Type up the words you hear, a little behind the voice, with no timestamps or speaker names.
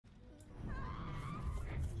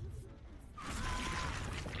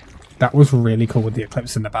That was really cool with the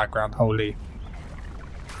eclipse in the background. Holy.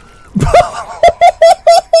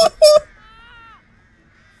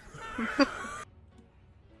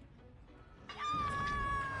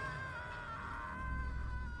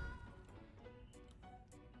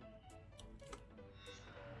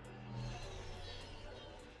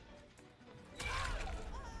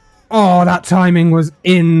 Oh, that timing was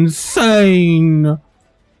insane.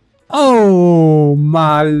 Oh,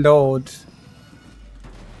 my lord.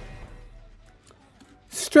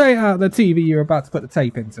 Straight out of the TV you're about to put the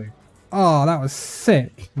tape into. Oh, that was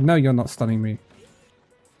sick. No, you're not stunning me.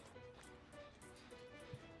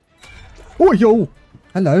 Oh, yo.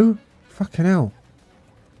 Hello. Fucking hell.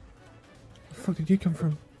 Where the fuck did you come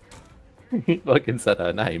from? He fucking said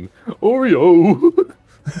her name. Oreo!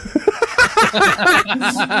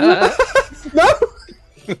 No!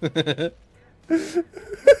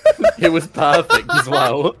 It was perfect as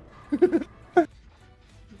well.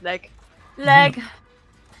 Leg. Leg.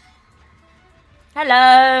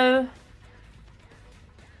 Hello.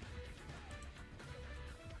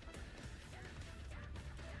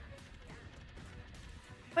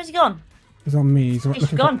 Where's he gone? He's on me. He's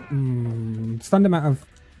He's gone. Stunned him out of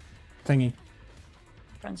thingy.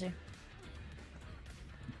 Frenzy.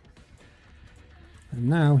 And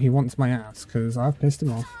now he wants my ass because I've pissed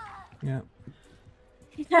him off. Yeah.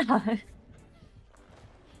 No.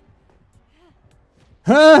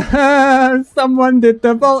 Someone did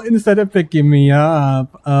the vault instead of picking me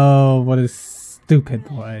up. Oh, what a stupid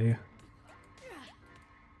boy.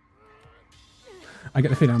 I get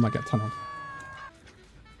the feeling I might get tunneled.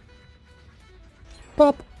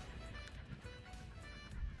 Pop.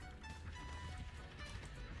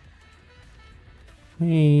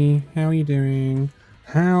 Hey, how are you doing?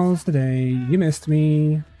 How's the day? You missed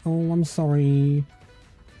me. Oh, I'm sorry.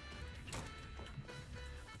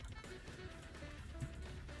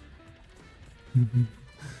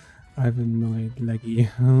 I've annoyed Leggy.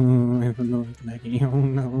 Oh, I've annoyed Leggy. Oh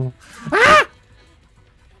no. Ah!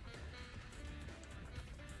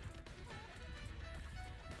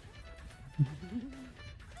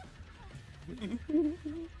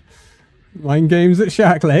 Mind games at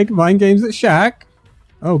Shack, Leg. Mind games at Shack.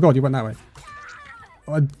 Oh god, you went that way.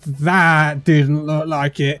 Oh, that didn't look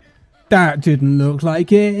like it. That didn't look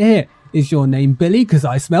like it. Is your name Billy? Because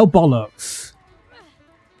I smell bollocks.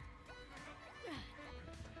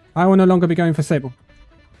 I will no longer be going for Sable.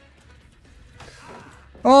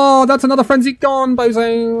 Oh, that's another frenzy gone,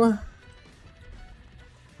 bozo.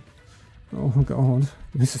 Oh god,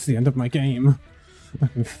 this is the end of my game. I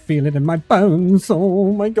can feel it in my bones.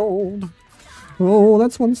 Oh my god. Oh,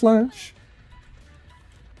 that's one slash.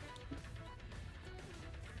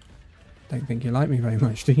 Don't think you like me very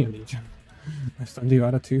much, do you, Legion? I stunned you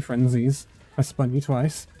out of 2 frenzies. I spun you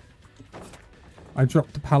twice. I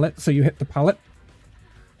dropped the pallet, so you hit the pallet.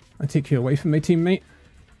 I take you away from me, teammate.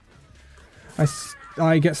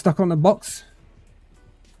 I get stuck on the box.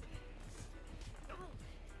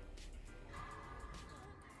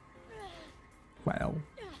 Well.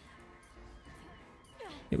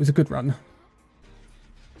 It was a good run.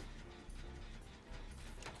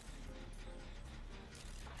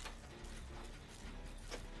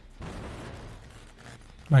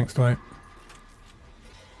 Thanks, Dwight.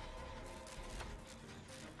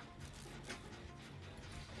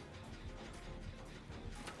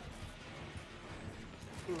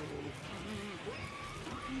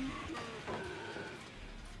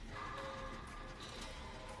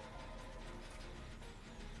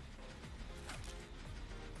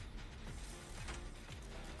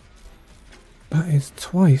 That is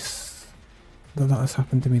twice that has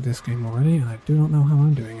happened to me this game already, and I do not know how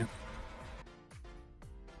I'm doing it.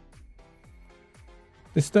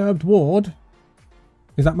 Disturbed Ward?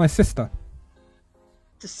 Is that my sister?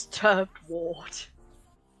 Disturbed Ward.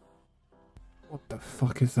 What the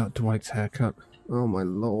fuck is that Dwight's haircut? Oh my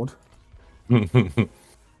lord.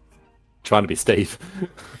 Trying to be Steve.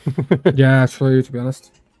 Yeah, true, to be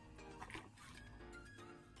honest.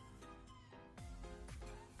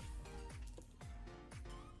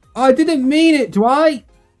 I didn't mean it, Dwight!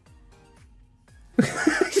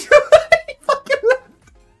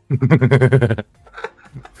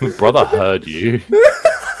 Brother heard you.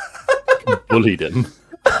 Bullied him.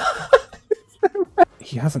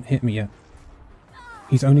 He hasn't hit me yet.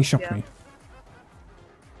 He's only shocked me.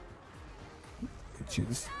 Which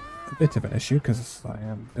is a bit of an issue because I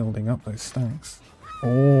am building up those stacks.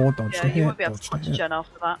 Oh, dodged a hit. You won't be able to touch Gen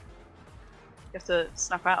after that. You have to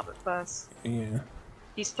snap out of it first. Yeah.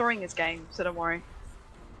 He's throwing his game, so don't worry.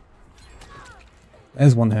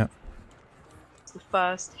 There's one hit. It's the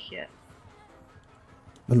first hit.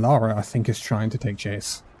 The Lara, I think, is trying to take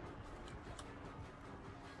chase.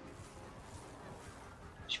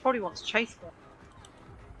 She probably wants to chase them.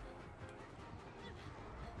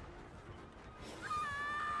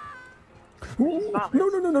 Ooh, no, no,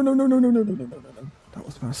 no, no, no, no, no, no, no, no, no, no, no, no. That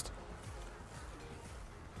was fast.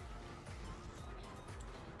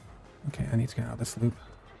 Okay, I need to get out of this loop.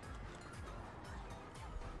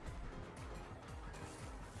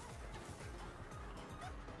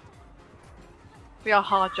 We are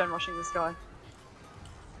hard gen rushing this guy.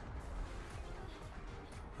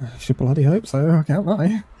 I should bloody hope so, I can't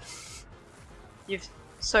lie.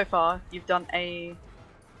 So far, you've done a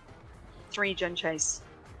 3 gen chase.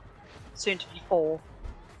 Soon to be 4.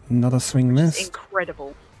 Another swing It's miss.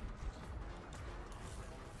 incredible.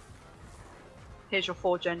 Here's your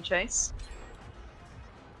 4 gen chase.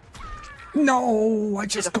 No, I Did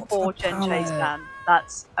just a got 4 to the gen chase, pallet. Dan.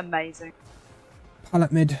 That's amazing.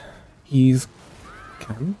 Pallet mid. He's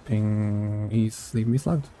camping. He's leaving me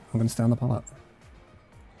slugged. I'm going to stay on the pallet.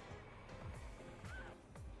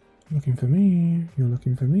 Looking for me. You're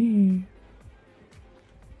looking for me.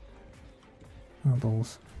 Oh,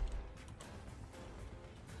 balls.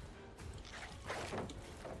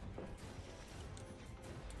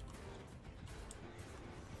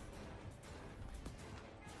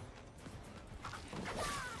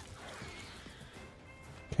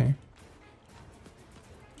 Okay.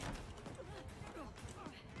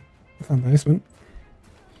 I found basement.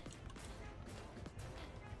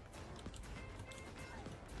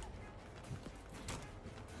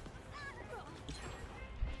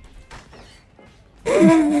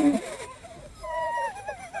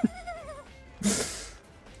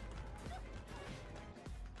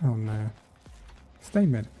 Oh no. Stay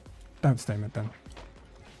mid. Don't stay mid then.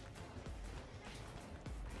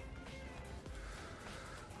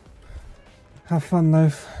 Have fun,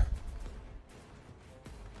 Loaf.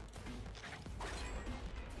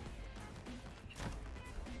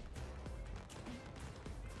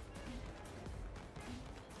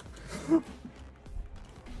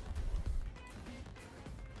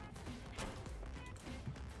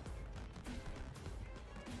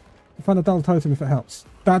 Find a dull totem if it helps.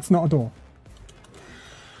 That's not a door.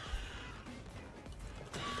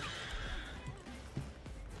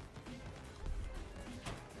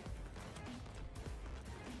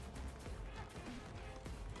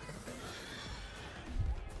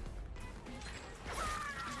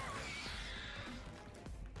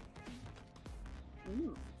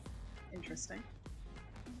 Ooh, interesting.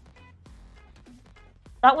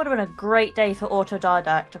 That would have been a great day for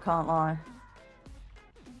autodidact, I can't lie.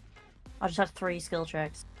 I just had 3 skill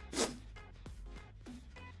checks.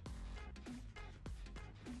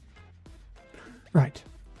 Right.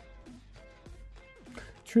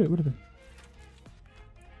 True, it would have been.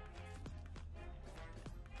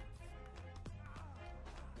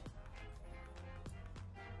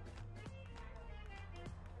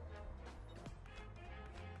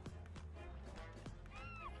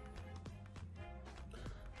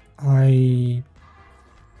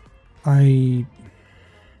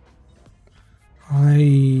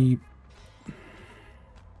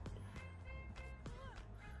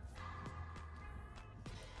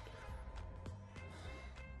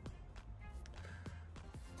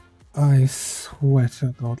 I swear to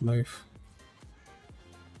God, Loaf.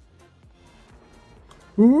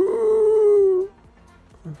 Ooh!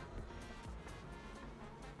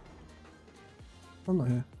 I'm not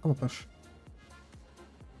here. I'm a bush.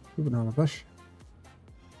 Moving on a bush.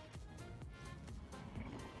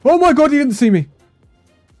 Oh my God, he didn't see me!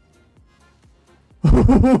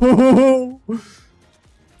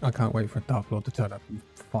 I can't wait for a Dark Lord to turn up and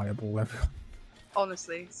fireball everyone.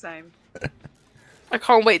 Honestly, same. I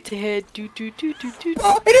can't wait to hear do do do do do.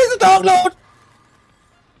 Oh, it is a Dark Lord!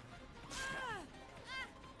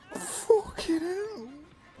 Fucking hell.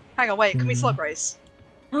 Hang on, wait, can we slug race?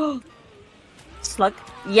 Slug?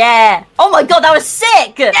 Yeah! Oh my god, that was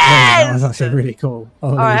sick! Yeah, that was Yes! actually really cool.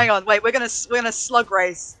 Oh, Alright, hang on, wait, we're gonna slug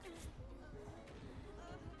race.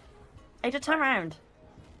 Hey, just turn around.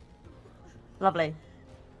 Lovely.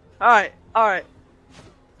 Alright, alright.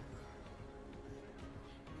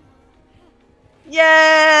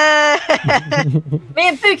 Yeah! Me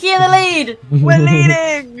and Pookie in the lead! We're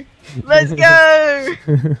leading! Let's go!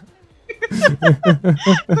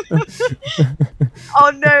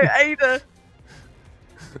 Oh no, Ada!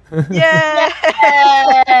 Yeah!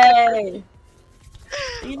 Yay!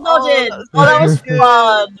 You nodded! that was Oh, that was good.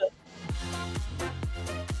 fun!